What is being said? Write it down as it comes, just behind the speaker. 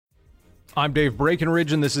I'm Dave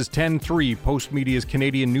Breckenridge, and this is 10-3, Postmedia's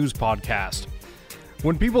Canadian news podcast.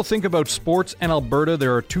 When people think about sports and Alberta,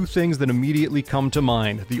 there are two things that immediately come to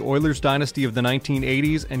mind: the Oilers dynasty of the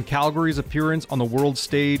 1980s and Calgary's appearance on the world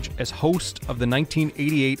stage as host of the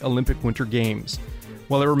 1988 Olympic Winter Games.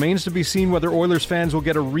 While it remains to be seen whether Oilers fans will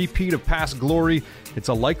get a repeat of past glory, it's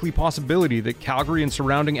a likely possibility that Calgary and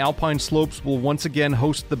surrounding alpine slopes will once again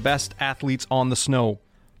host the best athletes on the snow.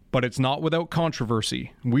 But it's not without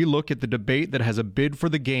controversy. We look at the debate that has a bid for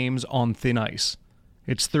the Games on thin ice.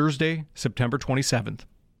 It's Thursday, September 27th.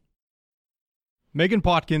 Megan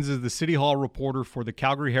Potkins is the City Hall reporter for the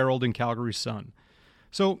Calgary Herald and Calgary Sun.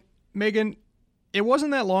 So, Megan, it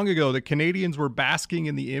wasn't that long ago that Canadians were basking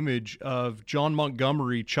in the image of John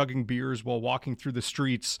Montgomery chugging beers while walking through the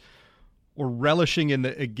streets, or relishing in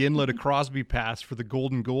the Iginla to Crosby pass for the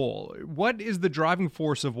golden goal. What is the driving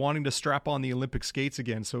force of wanting to strap on the Olympic skates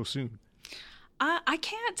again so soon? I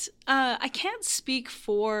can't speak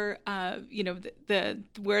for the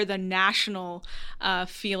where the national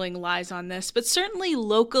feeling lies on this, but certainly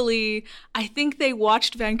locally, I think they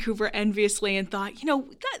watched Vancouver enviously and thought,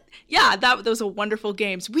 that was a wonderful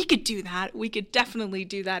games. We could do that. We could definitely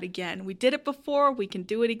do that again. We did it before. We can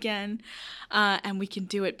do it again, and we can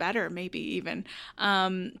do it better, maybe even.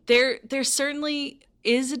 There certainly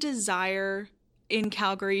is a desire in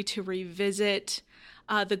Calgary to revisit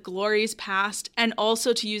the glories past, and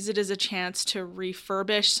also to use it as a chance to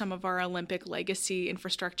refurbish some of our Olympic legacy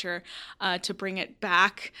infrastructure, to bring it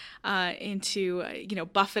back into,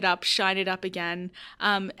 buff it up, shine it up again.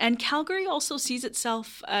 And Calgary also sees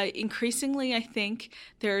itself increasingly, I think,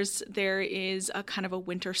 there is a kind of a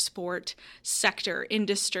winter sport sector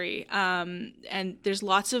industry, and there's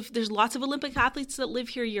lots of Olympic athletes that live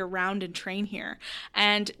here year round and train here,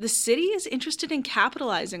 and the city is interested in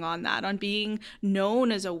capitalizing on that, on being known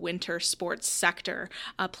as a winter sports sector,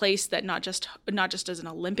 a place that not just as an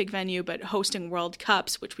Olympic venue, but hosting World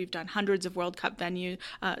Cups, which we've done hundreds of World Cup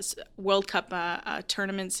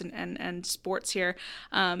tournaments and sports here,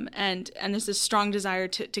 and there's this strong desire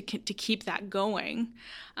to keep that going.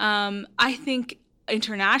 I think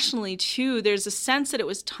internationally too, there's a sense that it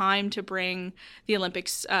was time to bring the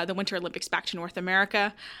Olympics, the Winter Olympics, back to North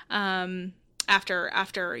America. After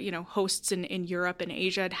hosts in Europe and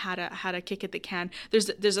Asia had a kick at the can,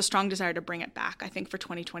 there's a strong desire to bring it back, I think, for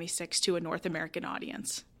 2026 to a North American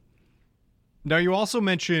audience. Now, you also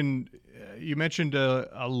mentioned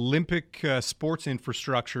Olympic sports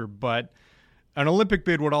infrastructure, but an Olympic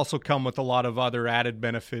bid would also come with a lot of other added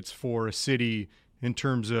benefits for a city in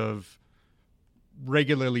terms of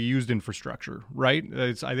regularly used infrastructure, right?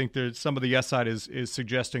 I think there's some of the yes side is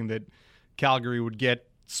suggesting that Calgary would get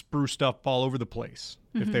spruced up all over the place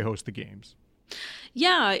if they host the games.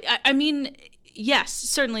 Yeah, I mean, yes,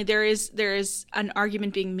 certainly there is an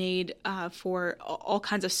argument being made for all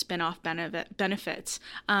kinds of spin-off benefits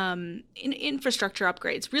in infrastructure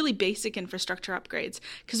upgrades, really basic infrastructure upgrades.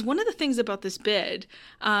 Because one of the things about this bid,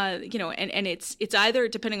 and it's either,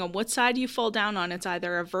 depending on what side you fall down on, it's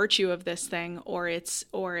either a virtue of this thing or it's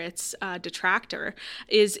a detractor,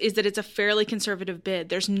 is that it's a fairly conservative bid.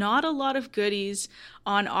 There's not a lot of goodies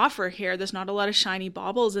on offer here. There's not a lot of shiny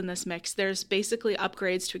baubles in this mix. There's basically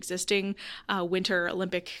upgrades to existing Winter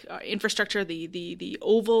Olympic infrastructure, the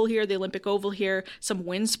oval here, the Olympic oval here, some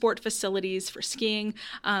wind sport facilities for skiing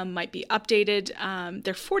might be updated.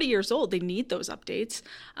 They're 40 years old. They need those updates.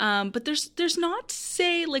 But there's not,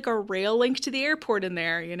 say, like a rail link to the airport in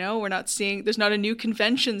there. We're not seeing, there's not a new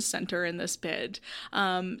convention center in this bid.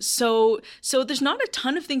 So there's not a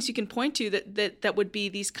ton of things you can point to that would be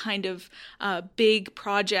these kind of big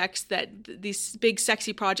projects, these big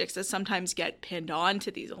sexy projects that sometimes get pinned on to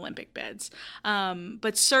these Olympic bids.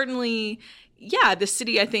 But certainly, yeah, the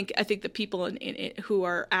city, I think the people who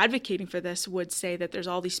are advocating for this would say that there's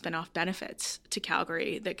all these spin-off benefits to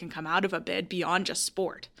Calgary that can come out of a bid beyond just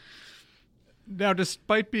sport. Now,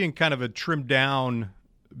 despite being kind of a trimmed down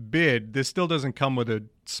bid, this still doesn't come with a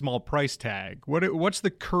small price tag. What's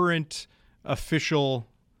the current official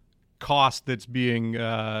cost that's being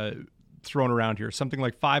thrown around here? Something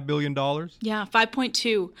like $5 billion? Yeah,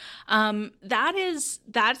 5.2.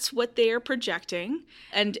 That's what they are projecting.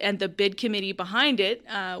 And the bid committee behind it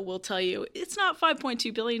will tell you it's not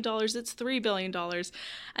 $5.2 billion, it's $3 billion.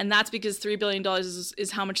 And that's because $3 billion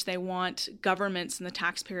is how much they want governments and the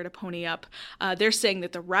taxpayer to pony up. They're saying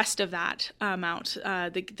that the rest of that amount,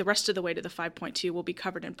 the rest of the way to the 5.2 will be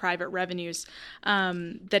covered in private revenues,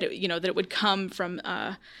 that it would come from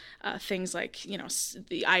things like,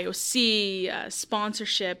 the IOC publicity,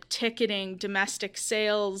 sponsorship, ticketing, domestic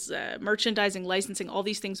sales, merchandising, licensing, all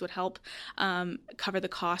these things would help cover the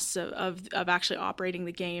costs of actually operating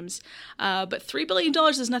the games. But $3 billion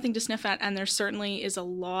is nothing to sniff at, and there certainly is a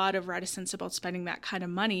lot of reticence about spending that kind of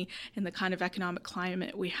money in the kind of economic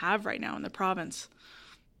climate we have right now in the province.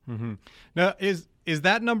 Mm-hmm. Now, is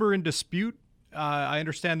that number in dispute? I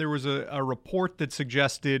understand there was a report that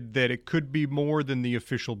suggested that it could be more than the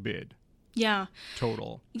official bid. Yeah.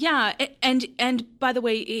 Total. Yeah, and by the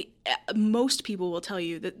way, most people will tell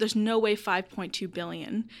you that there's no way $5.2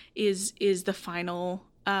 billion is the final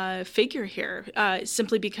figure here,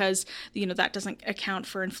 simply because that doesn't account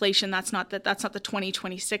for inflation. That's not the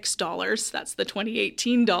 2026 dollars. That's the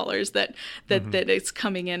 2018 dollars that it's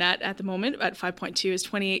coming in at the moment. At 5.2 is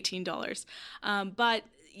 2018 dollars. But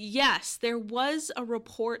yes, there was a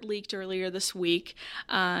report leaked earlier this week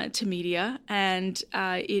to media, and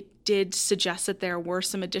it did suggest that there were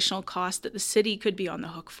some additional costs that the city could be on the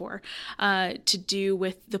hook for, to do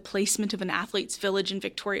with the placement of an athletes' village in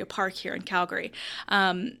Victoria Park here in Calgary.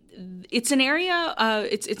 It's an area.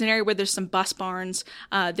 It's an area where there's some bus barns.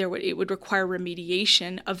 It would require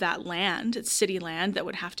remediation of that land. It's city land that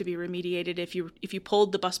would have to be remediated if you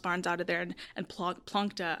pulled the bus barns out of there and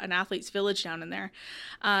plunked an athletes' village down in there.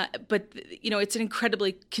 But it's an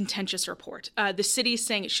incredibly contentious report. The city is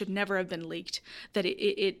saying it should never have been leaked. That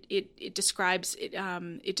it describes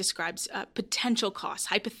potential costs,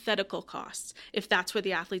 hypothetical costs, if that's where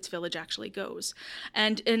the athletes' village actually goes,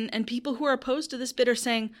 and people who are opposed to this bid are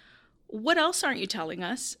saying, what else aren't you telling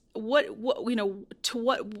us? What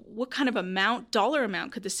kind of dollar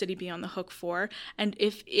amount could the city be on the hook for? And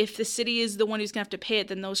if the city is the one who's gonna have to pay it,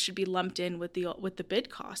 then those should be lumped in with the bid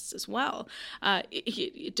costs as well.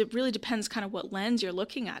 It really depends kind of what lens you're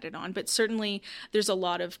looking at it on, but certainly there's a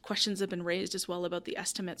lot of questions that have been raised as well about the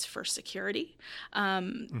estimates for security.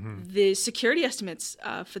 The security estimates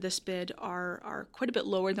for this bid are quite a bit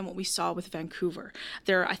lower than what we saw with Vancouver.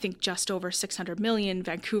 They're, I think, just over $600 million.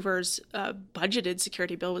 Vancouver's budgeted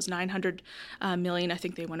security bill was $900 million. I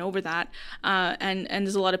think they went over that. And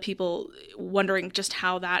there's a lot of people wondering just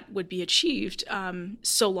how that would be achieved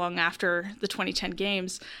so long after the 2010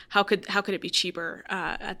 games. How could it be cheaper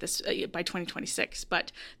at this by 2026?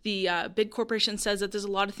 But the bid corporation says that there's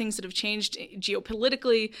a lot of things that have changed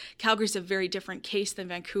geopolitically. Calgary's a very different case than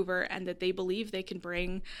Vancouver, and that they believe they can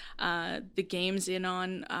bring the games in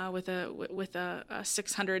on with a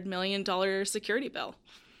 $600 million security bill.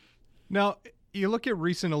 Now, you look at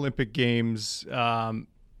recent Olympic Games,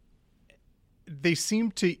 they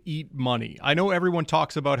seem to eat money. I know everyone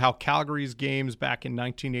talks about how Calgary's games back in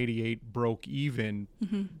 1988 broke even,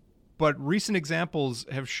 but recent examples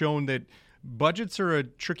have shown that budgets are a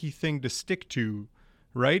tricky thing to stick to,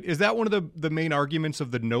 right? Is that one of the main arguments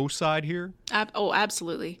of the no side here?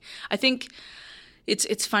 Absolutely. I think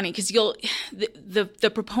it's funny because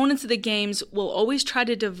the proponents of the games will always try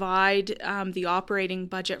to divide the operating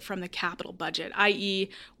budget from the capital budget, i.e.,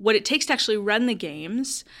 what it takes to actually run the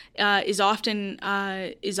games does often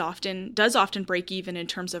break even in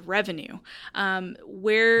terms of revenue.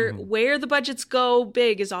 Where the budgets go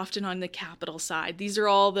big is often on the capital side. These are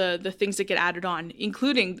all the things that get added on,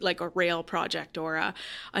 including like a rail project or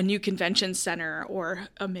a new convention center or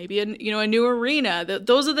maybe a new arena.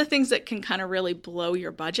 Those are the things that can kind of really blow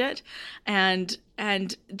your budget, and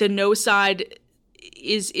the no side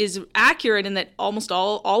is accurate in that almost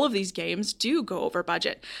all of these games do go over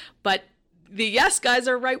budget. But the yes guys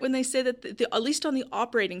are right when they say that at least on the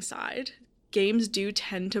operating side, games do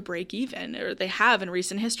tend to break even, or they have in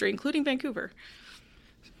recent history, including Vancouver.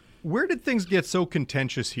 Where did things get so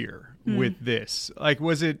contentious here with this? Like,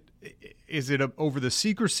 is it over the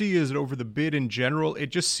secrecy? Is it over the bid in general?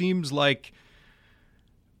 It just seems like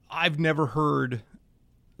I've never heard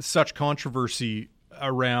such controversy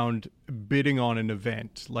around bidding on an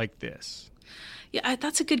event like this. Yeah,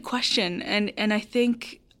 that's a good question. And I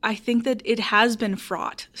think that it has been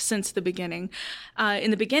fraught since the beginning. In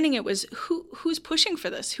the beginning, it was who's pushing for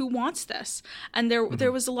this? Who wants this? And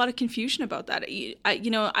there was a lot of confusion about that.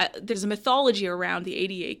 There's a mythology around the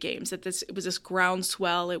 88 games that it was this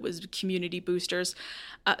groundswell. It was community boosters.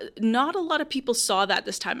 Not a lot of people saw that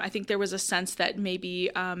this time. I think there was a sense that maybe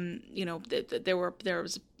there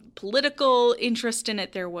was political interest in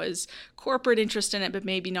it, there was corporate interest in it, but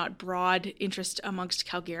maybe not broad interest amongst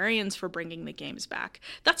Calgarians for bringing the games back.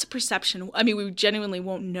 That's a perception. I mean, we genuinely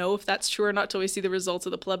won't know if that's true or not till we see the results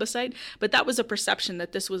of the plebiscite, but that was a perception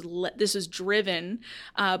that this was driven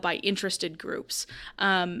by interested groups.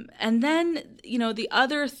 And then, the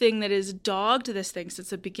other thing that has dogged this thing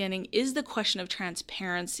since the beginning is the question of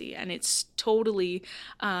transparency, and it's totally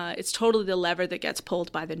the lever that gets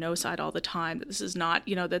pulled by the no side all the time. That this is not,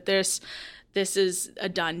 that this is a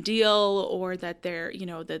done deal, or that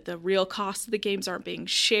that the real costs of the games aren't being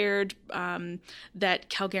shared, that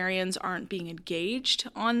Calgarians aren't being engaged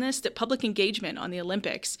on this, that public engagement on the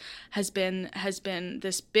Olympics has been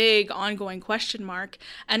this big ongoing question mark,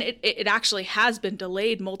 and it actually has been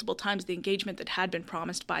delayed multiple times, the engagement that had been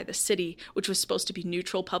promised by the city, which was supposed to be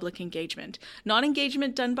neutral public engagement, not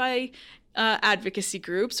engagement done by advocacy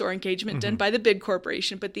groups or engagement done by the bid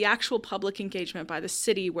corporation, but the actual public engagement by the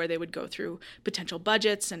city, where they would go through potential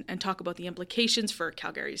budgets and talk about the implications for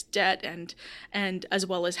Calgary's debt and as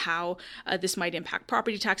well as how this might impact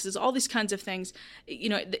property taxes, all these kinds of things.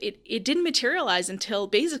 It didn't materialize until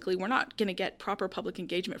basically we're not going to get proper public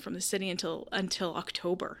engagement from the city until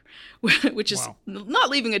October, which is not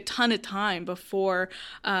leaving a ton of time before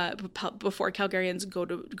Calgarians go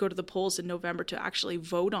to the polls in November to actually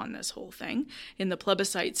vote on this whole thing in the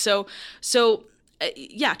plebiscite. So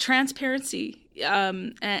transparency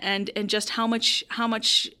and just how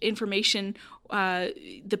much information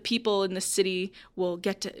the people in the city will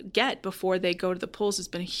get before they go to the polls has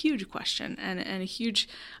been a huge question and a huge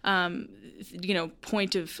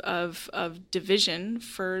point of division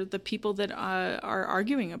for the people that are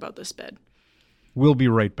arguing about this bid. We'll be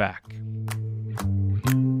right back.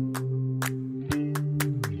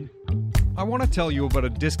 I want to tell you about a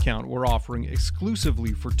discount we're offering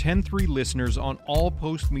exclusively for 10-3 listeners on all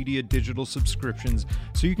Postmedia digital subscriptions,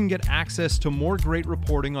 so you can get access to more great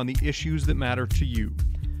reporting on the issues that matter to you.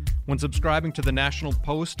 When subscribing to the National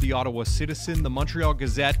Post, the Ottawa Citizen, the Montreal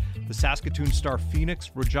Gazette, the Saskatoon Star Phoenix,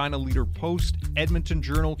 Regina Leader Post, Edmonton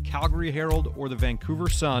Journal, Calgary Herald, or the Vancouver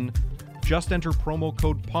Sun, just enter promo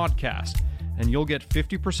code PODCAST and you'll get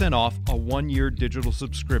 50% off a 1-year digital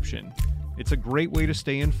subscription. It's a great way to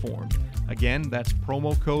stay informed. Again, that's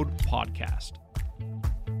promo code PODCAST.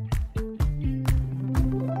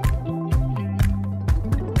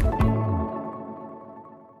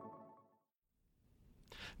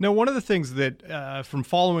 Now, one of the things that, from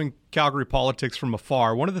following Calgary politics from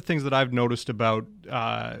afar, one of the things that I've noticed about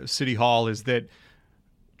City Hall is that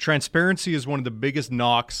transparency is one of the biggest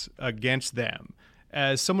knocks against them.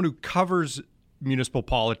 As someone who covers municipal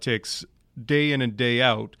politics day in and day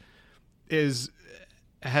out, has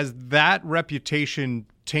that reputation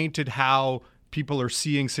tainted how people are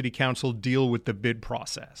seeing City Council deal with the bid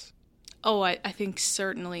process? Oh, I think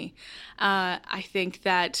certainly. I think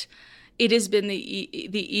that it has been the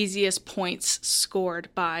easiest points scored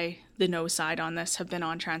by the no side on this have been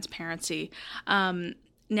on transparency.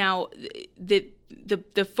 Now,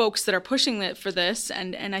 the folks that are pushing for this,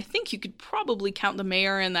 and I think you could probably count the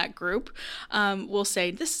mayor in that group, will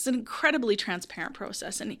say this is an incredibly transparent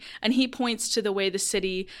process, and he points to the way the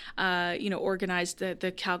city, organized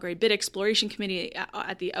the Calgary Bid Exploration Committee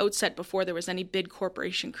at the outset before there was any bid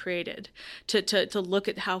corporation created to look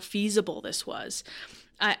at how feasible this was.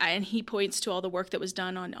 And he points to all the work that was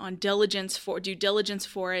done on due diligence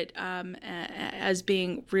for it as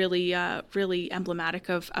being really emblematic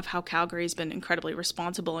of how Calgary has been incredibly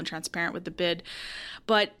responsible and transparent with the bid.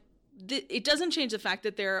 But it doesn't change the fact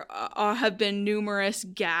that there have been numerous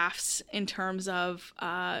gaffes in terms of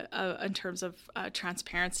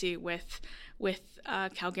transparency with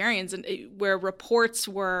Calgarians, and where reports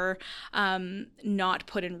were not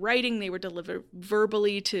put in writing, they were delivered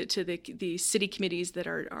verbally to the city committees that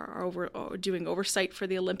are doing oversight for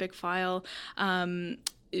the Olympic file.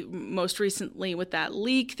 Most recently with that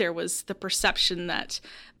leak, there was the perception that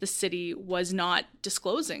the city was not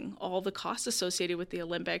disclosing all the costs associated with the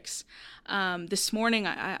Olympics. This morning,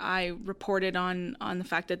 I reported on the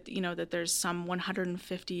fact that that there's some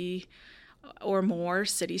 150 or more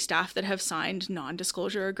city staff that have signed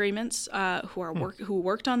non-disclosure agreements who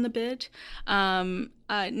worked on the bid.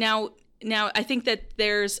 Now, I think that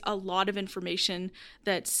there's a lot of information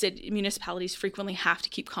that municipalities frequently have to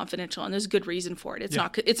keep confidential, and there's good reason for it.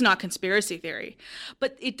 It's not conspiracy theory,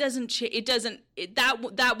 but that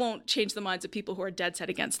won't change the minds of people who are dead set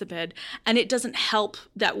against the bid, and it doesn't help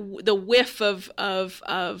that the whiff of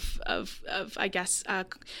I guess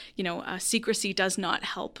secrecy does not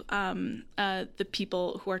help the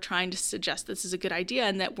people who are trying to suggest this is a good idea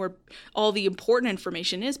and that all the important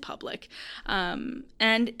information is public, and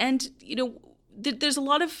there's a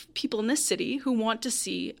lot of people in this city who want to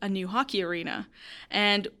see a new hockey arena.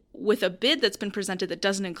 And with a bid that's been presented that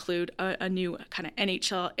doesn't include a new kind of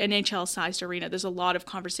NHL-sized arena, there's a lot of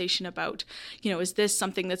conversation about, is this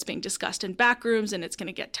something that's being discussed in back rooms and it's going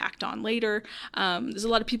to get tacked on later? There's a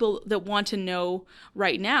lot of people that want to know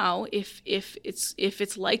right now if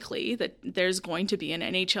it's likely that there's going to be an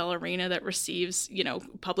NHL arena that receives,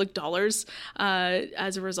 public dollars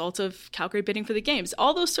as a result of Calgary bidding for the games.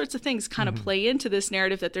 All those sorts of things kind of play into this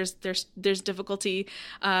narrative that there's difficulty.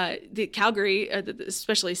 The Calgary,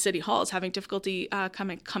 especially City Hall, is having difficulty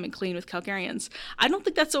coming clean with Calgarians. I don't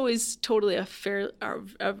think that's always totally a fair,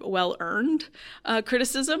 well-earned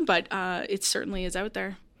criticism, but it certainly is out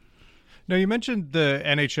there. Now, you mentioned the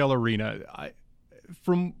NHL arena.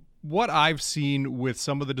 From what I've seen with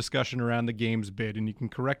some of the discussion around the games bid, and you can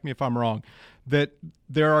correct me if I'm wrong, that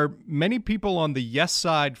there are many people on the yes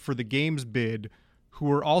side for the games bid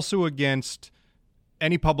who are also against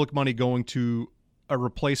any public money going to a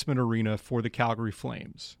replacement arena for the Calgary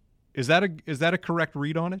Flames. Is that a correct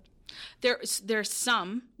read on it? There's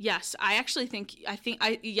some, yes.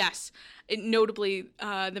 Yes. Notably,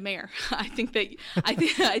 the mayor. I think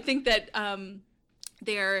that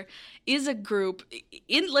there is a group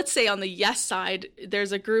let's say on the yes side,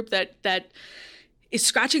 there's a group that is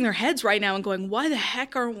scratching their heads right now and going, why the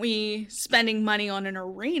heck aren't we spending money on an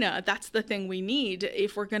arena? That's the thing we need.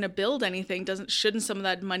 If we're going to build anything, shouldn't some of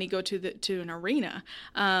that money go to an arena?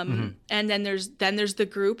 And then there's the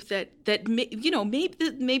group that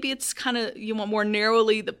maybe it's kind of, more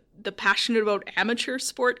narrowly the passionate about amateur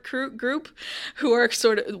sport group who are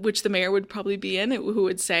sort of, which the mayor would probably be in, who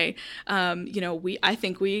would say, I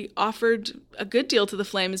think we offered a good deal to the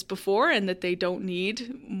Flames before and that they don't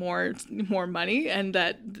need more money and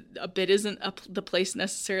that a bid isn't the place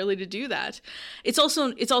necessarily to do that. It's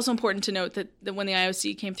also important to note that when the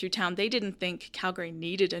IOC came through town, they didn't think Calgary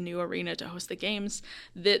needed a new arena to host the games.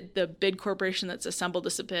 That the bid corporation that's assembled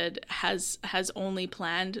this bid has only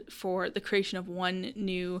planned for the creation of one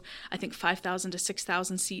new, I think 5,000 to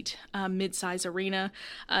 6,000 seat mid-size arena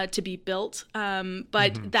to be built.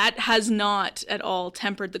 But that has not at all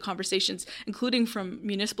tempered the conversations, including from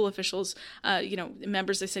municipal officials,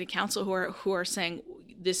 members of the city council who are saying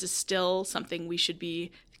this is still something we should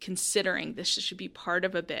be considering. This should be part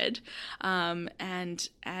of a bid. And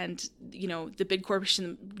the bid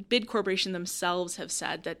corporation themselves have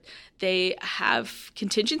said that they have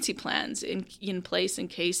contingency plans in place in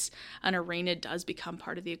case an arena does become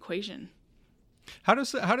part of the equation. How do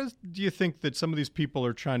you think that some of these people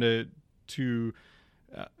are trying to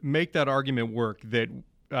make that argument work, that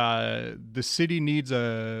the city needs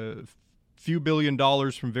a few $1 billion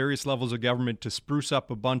from various levels of government to spruce up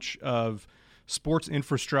a bunch of sports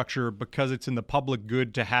infrastructure because it's in the public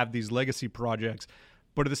good to have these legacy projects,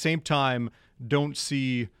 but at the same time don't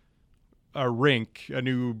see a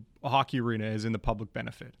new hockey arena as in the public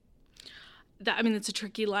benefit? It's a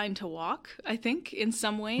tricky line to walk, I think, in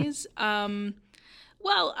some ways. The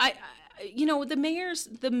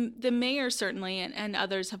mayor certainly and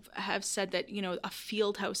others have said that, a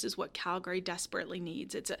field house is what Calgary desperately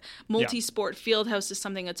needs. It's a multi-sport field house is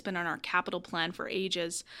something that's been on our capital plan for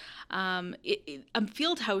ages. A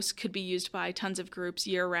field house could be used by tons of groups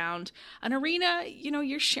year round. An arena,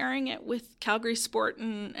 you're sharing it with Calgary Sport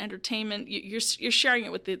and Entertainment. You're sharing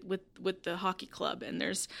it with the hockey club, and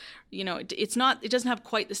there's, it doesn't have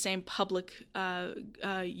quite the same public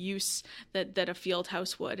use that a field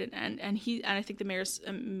house would. And I think the mayor's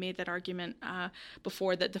made that argument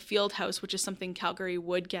before, that the field house, which is something Calgary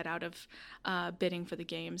would get out of bidding for the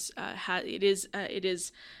games, it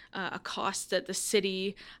is a cost that the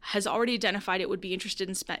city has already identified it would be interested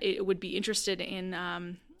in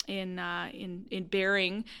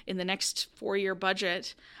bearing in the next 4-year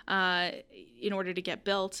budget in order to get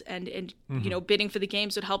built, and bidding for the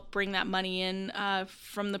games would help bring that money in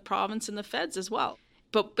from the province and the feds as well.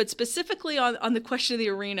 But specifically on the question of the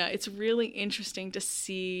arena, it's really interesting to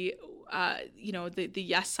see, the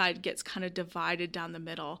yes side gets kind of divided down the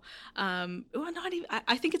middle.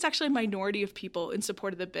 I think it's actually a minority of people in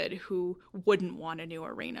support of the bid who wouldn't want a new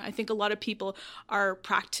arena. I think a lot of people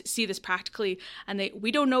see this practically, and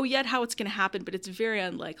we don't know yet how it's going to happen, but it's very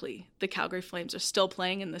unlikely the Calgary Flames are still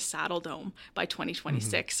playing in the Saddle Dome by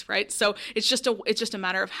 2026, right? So it's just a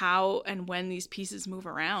matter of how and when these pieces move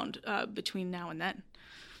around between now and then.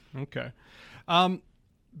 Okay.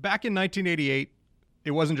 Back in 1988,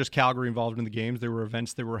 it wasn't just Calgary involved in the games. There were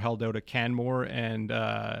events that were held out at Canmore and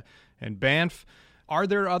Banff. Are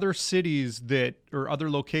there other cities or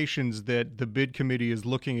other locations that the bid committee is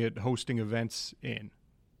looking at hosting events in?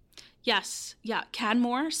 Yes. Yeah.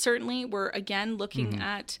 Canmore, certainly. We're again looking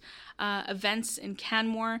at events in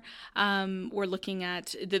Canmore. We're looking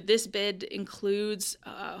at this bid includes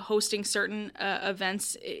hosting certain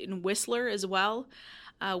events in Whistler as well.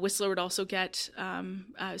 Whistler would also get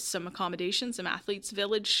some accommodations, some athletes'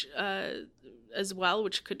 village as well,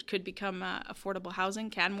 which could become affordable housing.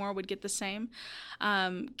 Canmore would get the same.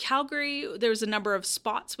 Calgary, there's a number of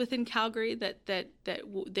spots within Calgary that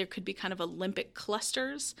there could be kind of Olympic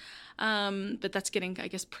clusters, but that's getting, I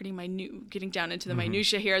guess, pretty minute, getting down into the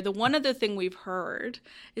minutia here. The one other thing we've heard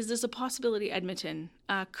is there's a possibility Edmonton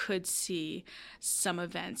could see some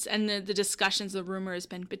events, and the discussions, the rumor has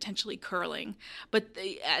been potentially curling, but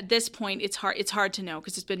at this point it's hard to know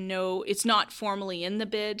because it's not formally in the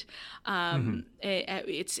bid.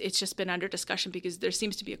 It's just been under discussion because there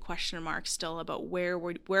seems to be a question mark still about where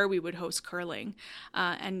we would host curling,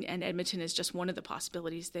 and Edmonton is just one of the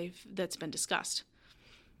possibilities that's been discussed.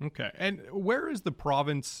 Okay. And where is the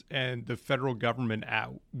province and the federal government at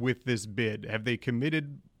with this bid? Have they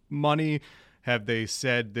committed money? Have they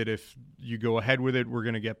said that if you go ahead with it, we're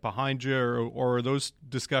going to get behind you, or are those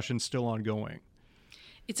discussions still ongoing?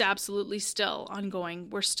 It's absolutely still ongoing.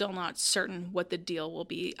 We're still not certain what the deal will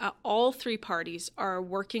be. All three parties are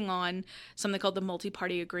working on something called the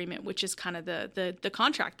multi-party agreement, which is kind of the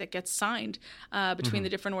contract that gets signed between the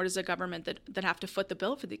different orders of government that have to foot the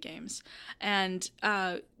bill for the games. And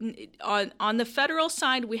on the federal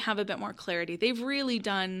side, we have a bit more clarity. They've really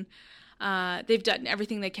done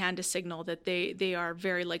everything they can to signal that they are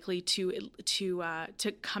very likely to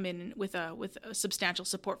come in with a substantial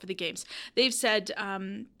support for the games. They've said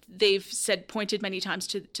pointed many times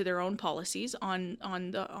to their own policies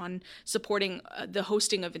on supporting the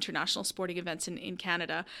hosting of international sporting events in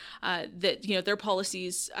Canada. That their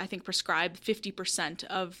policies, I think, prescribe 50%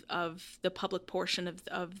 of the public portion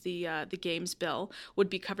of the games bill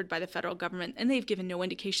would be covered by the federal government, and they've given no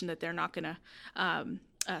indication that they're not going to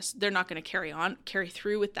carry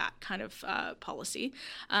through with that kind of policy.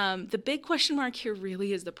 The big question mark here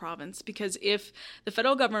really is the province, because if the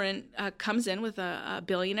federal government comes in with $1.5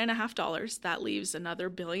 billion, that leaves another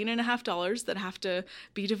 $1.5 billion that have to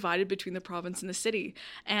be divided between the province and the city,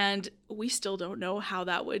 and we still don't know how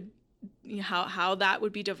that would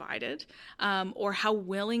be divided, or how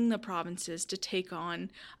willing the province is to take on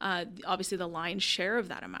obviously the lion's share of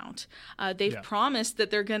that amount. They've promised that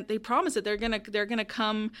they're going to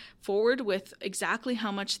come forward with exactly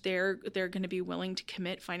how much they're going to be willing to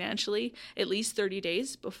commit financially at least 30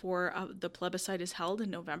 days before the plebiscite is held in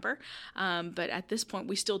November. But at this point,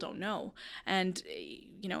 we still don't know. And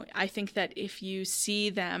I think that if you see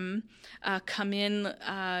them come in,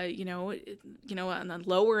 on the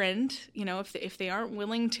lower end, if they aren't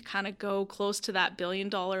willing to kind of go close to that $1 billion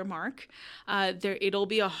mark, it'll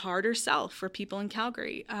be a harder sell for people in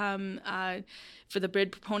Calgary, for the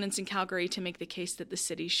bid proponents in Calgary to make the case that the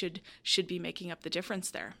city should be making up the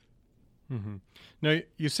difference there. Mm-hmm. Now,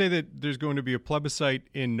 you say that there's going to be a plebiscite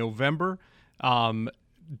in November.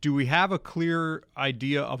 Do we have a clear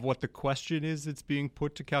idea of what the question is that's being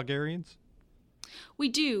put to Calgarians? We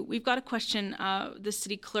do. We've got a question the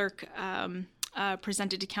city clerk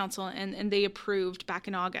presented to council, and they approved back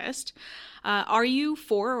in August. Are you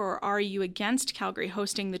for or are you against Calgary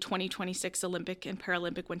hosting the 2026 Olympic and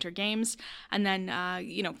Paralympic Winter Games? And then,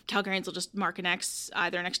 Calgarians will just mark an X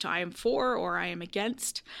either next to I am for or I am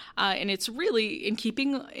against. And it's really in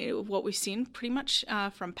keeping what we've seen pretty much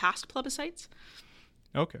from past plebiscites.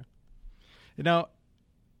 Okay. Now,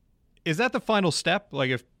 is that the final step? Like,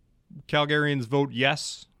 if Calgarians vote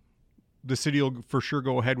yes, the city will for sure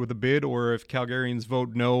go ahead with the bid, or if Calgarians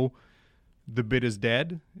vote no, the bid is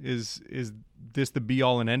dead? Is this the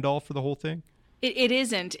be-all and end-all for the whole thing? It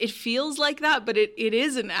isn't. It feels like that, but it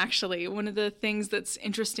isn't actually. One of the things that's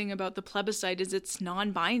interesting about the plebiscite is it's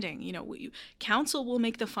non-binding. City council will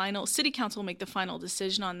make the final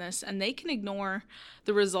decision on this, and they can ignore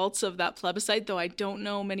the results of that plebiscite, though I don't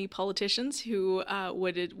know many politicians who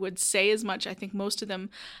would say as much. I think most of them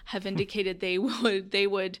have indicated they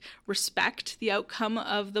would respect the outcome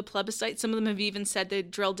of the plebiscite. Some of them have even said they'd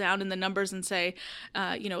drill down in the numbers and say,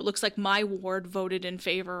 it looks like my ward voted in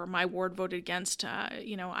favor or my ward voted against.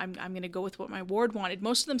 I'm going to go with what my ward wanted.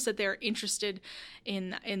 Most of them said they're interested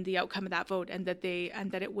in the outcome of that vote, and that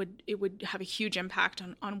it would have a huge impact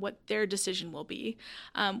on what their decision will be.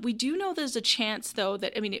 We do know there's a chance, though,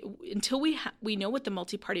 that until we know what the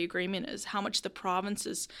multi-party agreement is, how much the province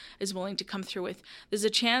is willing to come through with, there's a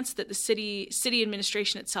chance that the city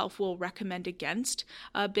administration itself will recommend against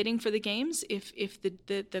bidding for the games if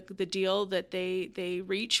the deal that they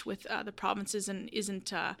reach with the province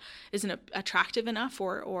isn't attractive attractive enough,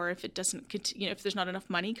 or if it doesn't, if there's not enough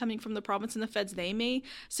money coming from the province and the feds, they may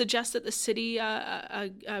suggest that the city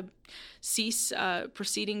cease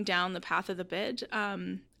proceeding down the path of the bid.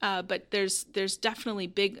 But there's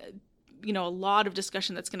definitely a lot of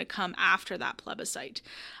discussion that's going to come after that plebiscite.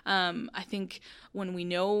 I think when we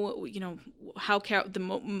know, how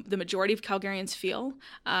the majority of Calgarians feel,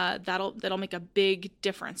 that'll make a big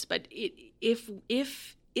difference. But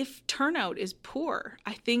if turnout is poor,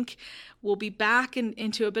 I think we'll be back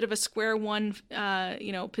into a bit of a square one,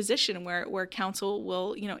 position where council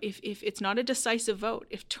will, if it's not a decisive vote,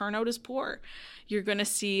 if turnout is poor, you're going to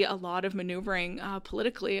see a lot of maneuvering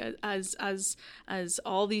politically as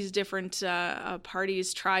all these different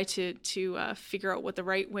parties try to figure out what the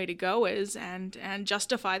right way to go is and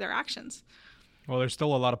justify their actions. Well, there's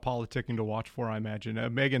still a lot of politicking to watch for, I imagine.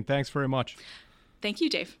 Megan, thanks very much. Thank you,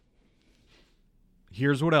 Dave.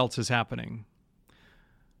 Here's what else is happening.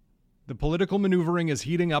 The political maneuvering is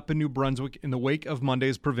heating up in New Brunswick in the wake of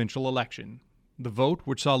Monday's provincial election. The vote,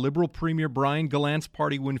 which saw Liberal Premier Brian Gallant's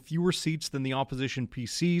party win fewer seats than the opposition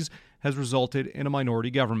PCs, has resulted in a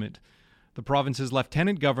minority government. The province's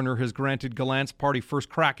lieutenant governor has granted Gallant's party first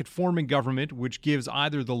crack at forming government, which gives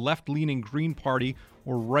either the left-leaning Green Party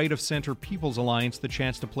or right-of-centre People's Alliance the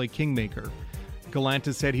chance to play kingmaker. Gallant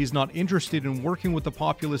has said he's not interested in working with the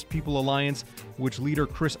Populist People Alliance, which leader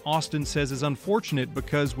Chris Austin says is unfortunate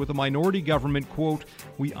because with a minority government, quote,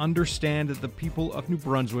 we understand that the people of New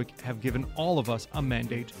Brunswick have given all of us a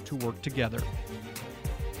mandate to work together.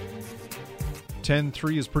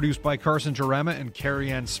 10-3 is produced by Carson Jarama and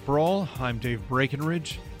Carrie Ann Sproul. I'm Dave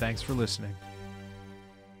Breckenridge. Thanks for listening.